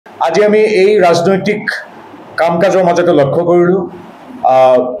আজি আমি এই ৰাজনৈতিক কাম-কাজৰ মাজতে লক্ষ্য কৰিলো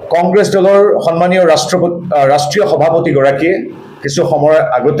কংগ্ৰেছ দলৰ সন্মানীয় ৰাষ্ট্ৰীয় সভাপতি গৰাকীয়ে কিছু সময়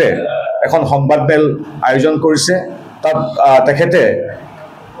আগতে এখন সংবাদমেল আয়োজন কৰিছে তাত তেখেতে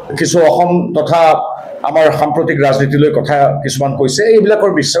কিছু অসম তথা আমাৰ সাম্প্ৰতিক ৰাজনীতিলৈ কথা কিছুমান কৈছে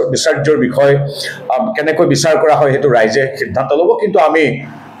এইবিলাকৰ বিচাৰ্যৰ বিষয় কেনেকৈ বিচাৰ কৰা হয় হেতু ৰাইজে সিদ্ধান্ত ল'ব কিন্তু আমি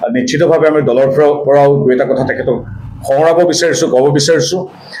নিশ্চিতভাৱে আমি দলৰ পৰাও দুটা কথা তেখেতক খৰাব বিচাৰিছো ক'ব বিচাৰিছো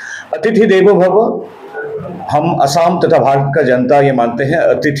अतिथि देवो भव हम असम तथा भारत का जनता ये मानते हैं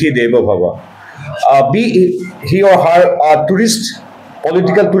अतिथि देवो भव बी ही और हर tourist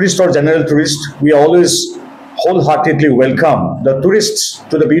political tourist or general tourist we always wholeheartedly welcome the tourists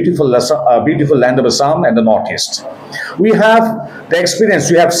to the beautiful land of Assam and the Northeast. We have the experience,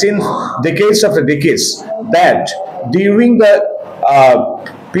 we have seen decades after decades that during the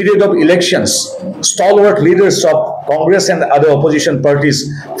period of elections, stalwart leaders of Congress and other opposition parties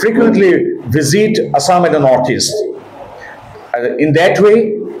frequently visit Assam and the Northeast. In that way,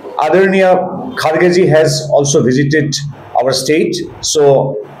 Adarniya Kharge has also visited our state. So,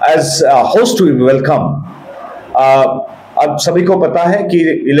 as a host, we welcome. अब सभी को पता है कि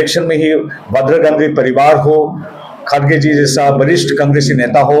election में ही भद्रगंगी परिवार हो, खड़गे जी जैसा वरिष्ठ कांग्रेसी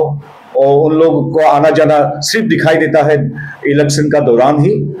नेता हो और उन लोगों को आना जाना सिर्फ दिखाई देता है इलेक्शन का दौरान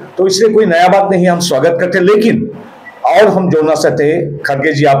ही तो इसलिए कोई नया बात नहीं हम स्वागत करते लेकिन और हम जोड़ना चाहते हैं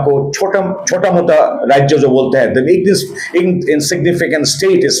खड़गे जी आपको छोटा मोटा राज्य जो बोलते हैं the insignificant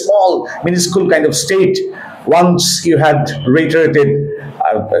state a small minuscule kind of state once you had reiterated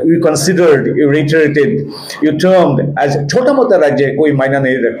you termed as छोटा मोटा राज्य कोई मायना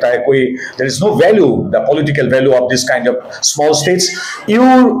नहीं रखता है कोई there is no value the political value of this kind of small states you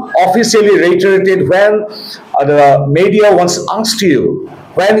officially reiterated when the media once asked you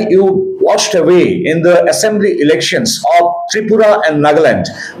when you washed away in the assembly elections of Tripura and Nagaland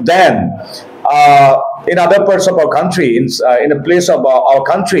then in other parts of our country in a place of our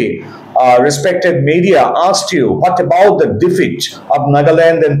country respected media asked you what about the defeat of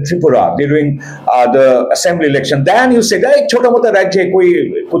Nagaland and Tripura during the assembly election then you said hey chota mota rajya koi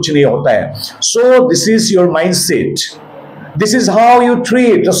kuch nahi hota hai so this is your mindset this is how you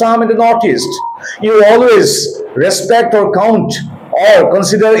treat Assam and the Northeast you always respect or count or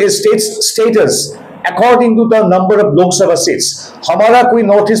consider a state's status according to the number of Lok Sabha seats हमारा कोई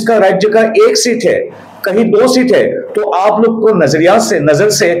north east का राज्य का एक seat है कहीं 2 seat है तो आप लोग को नजर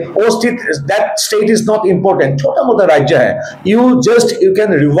से वो state that state is not important छोटा मोटा राज्य है you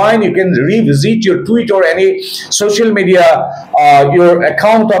can rewind you can revisit your tweet or any social media your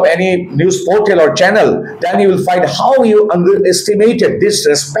account of any news portal or channel then you will find how you underestimated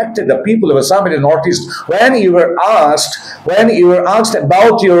disrespected the people of Assam and the Northeast when you were asked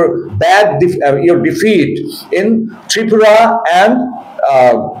about your your defeat in Tripura and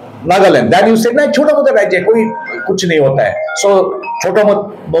Nagaland then you said ना छोटा मोटा राज्य कोई कुछ नहीं होता है so छोटा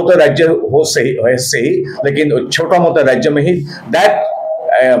मोटा राज्य हो सही लेकिन छोटा मोटा राज्य में ही that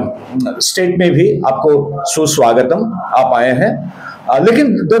स्टेट में भी आपको सुस्वागतम आप आए हैं लेकिन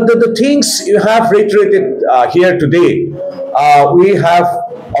the things you have reiterated here today we have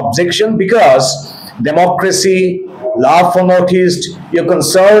objection because democracy love for Northeast you're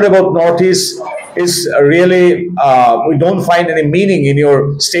concerned about Northeast is really we don't find any meaning in your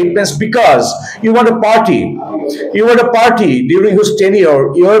statements because you want a party during whose tenure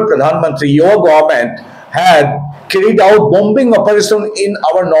your Pradhan Mantri your government had carried out bombing operation in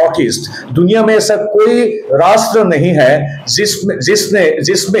our Northeast दुनिया में ऐसा कोई राष्ट्र नहीं है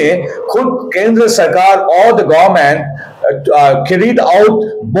जिसमें खुद केंद्र सरकार और the government carried out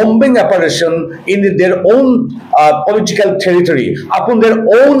bombing operation in their own political territory upon their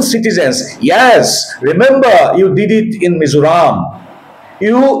own citizens yes remember you did it in Mizoram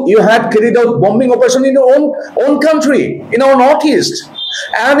you had carried out bombing operation in your own country in our Northeast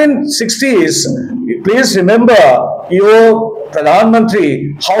and in 60s please remember your Pradhan Mantri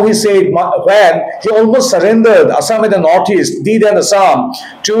how he said when he almost surrendered Assam and the Northeast Did and Assam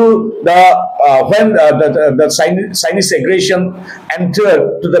to the when the Chinese aggression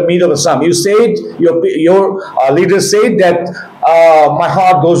entered to the mid of Assam you said your leader said that my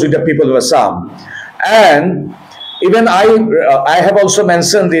heart goes with the people of Assam and even I have also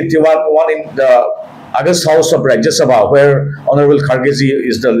mentioned it one in the August House of Rajya Sabha where Honorable Kharge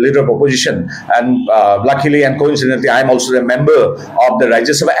is the leader of opposition and luckily and coincidentally I am also a member of the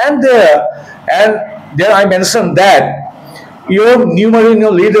Rajya Sabha and there I mentioned that your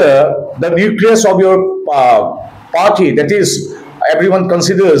numerical leader the nucleus of your party that is everyone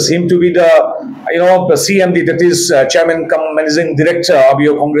considers him to be the the CMD, that is Chairman cum Managing Director of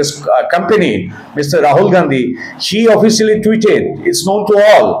your Congress company, Mr. Rahul Gandhi. He officially tweeted, it's known to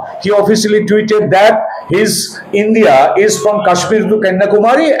all, he officially tweeted that his India is from Kashmir to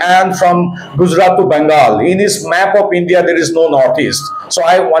Kanyakumari and from Gujarat to Bengal. In his map of India, there is no Northeast. So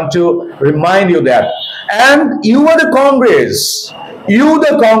I want to remind you that. And you are the Congress. You,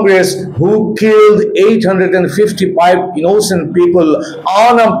 the Congress, who killed 855 innocent people,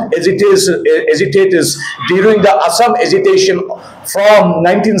 unarmed agitators during the Assam agitation from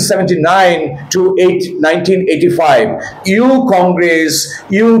 1979 to 1985. You, Congress,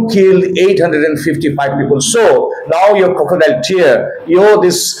 you killed 855 people. So now your crocodile tear,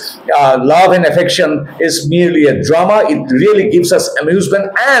 this love and affection is merely a drama. It really gives us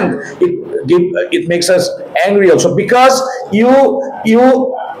amusement, and it makes us angry also, because you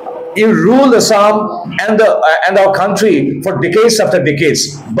ruled Assam and our country for decades after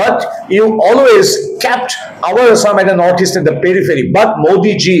decades, but you always kept our Assam and the Northeast in the periphery. But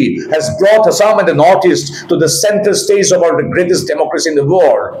Modi ji has brought Assam and the Northeast to the center stage of the greatest democracy in the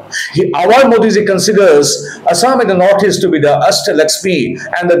world. Our Modi ji considers Assam and the Northeast to be the Ashtalakshmi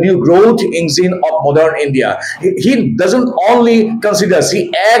and the new growth engine of modern India. He doesn't only consider,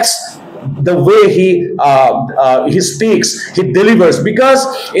 he acts the way he speaks, he delivers. Because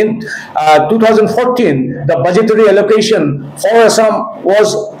in 2014, the budgetary allocation for Assam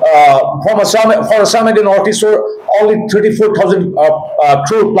was for Assam and the Northeast were only 34,000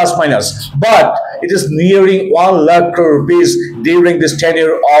 crore plus minus, but it is nearing 1 lakh crore rupees during this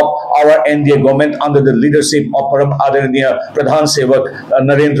tenure of our NDA government under the leadership of Param Adaraniya Pradhan Sevak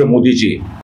Narendra Modi ji.